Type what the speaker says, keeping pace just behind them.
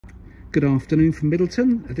Good afternoon from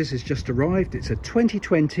Middleton. This has just arrived. It's a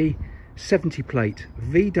 2020 70 plate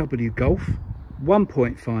VW Golf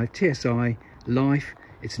 1.5 TSI Life.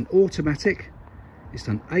 It's an automatic. It's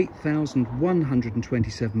done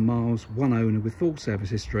 8,127 miles, one owner with full service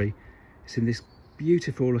history. It's in this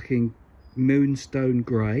beautiful looking moonstone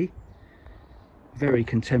grey, very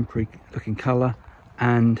contemporary looking colour,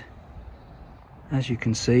 and as you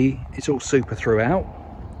can see it's all super throughout.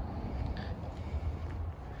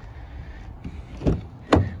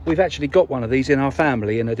 We've actually got one of these in our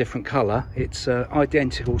family in a different colour. It's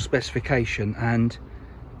identical specification and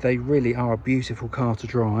they really are a beautiful car to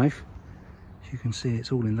drive. As you can see,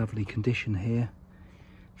 it's all in lovely condition here.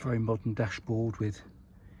 Very modern dashboard with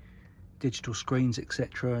digital screens,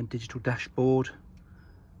 etc., and digital dashboard.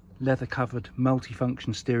 Leather covered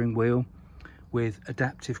multifunction steering wheel with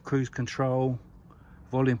adaptive cruise control,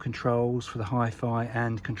 volume controls for the hi-fi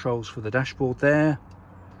and controls for the dashboard there.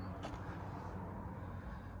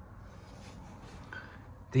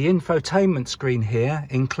 The infotainment screen here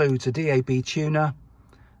includes a DAB tuner,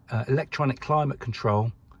 electronic climate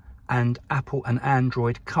control and Apple and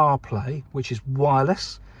Android CarPlay, which is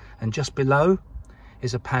wireless, and just below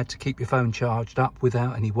is a pad to keep your phone charged up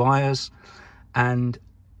without any wires. And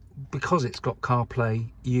because it's got CarPlay,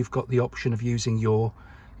 you've got the option of using your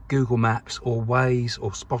Google Maps or Waze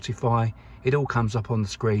or Spotify. It all comes up on the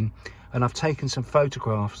screen, and I've taken some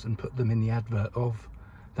photographs and put them in the advert of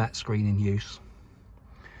that screen in use.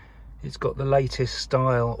 It's got the latest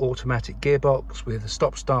style automatic gearbox with a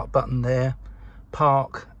stop-start button there,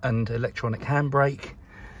 park and electronic handbrake.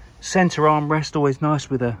 Centre armrest, always nice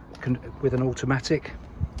with an automatic.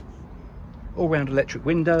 All-round electric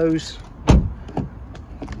windows.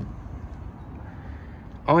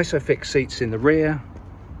 ISOFIX seats in the rear,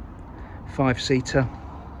 5-seater.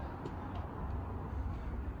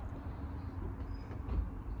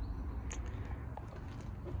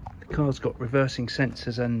 The car's got reversing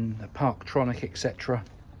sensors and a Parktronic, etc.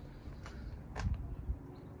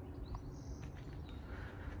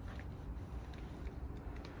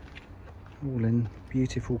 All in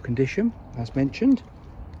beautiful condition, as mentioned.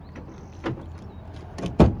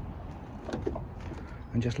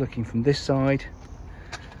 And just looking from this side,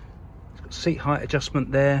 it's got seat height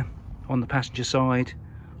adjustment there on the passenger side.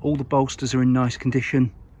 All the bolsters are in nice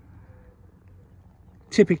condition.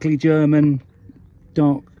 Typically German,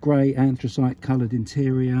 dark grey anthracite coloured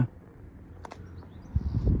interior.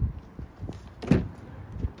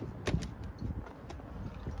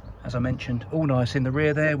 As I mentioned, all nice in the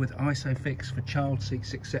rear there with ISOFIX for child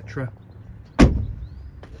seats, etc.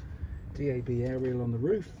 DAB aerial on the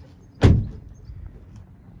roof.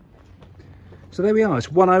 So there we are, it's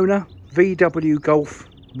one owner, VW Golf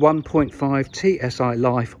 1.5 TSI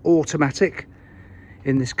Life automatic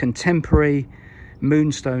in this contemporary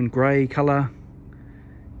moonstone grey colour.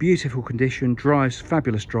 Beautiful condition, drives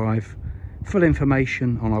fabulous drive. Full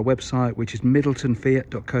information on our website, which is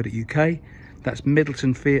middletonfiat.co.uk. That's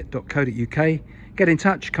middletonfiat.co.uk. Get in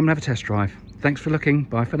touch, come and have a test drive. Thanks for looking,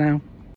 bye for now.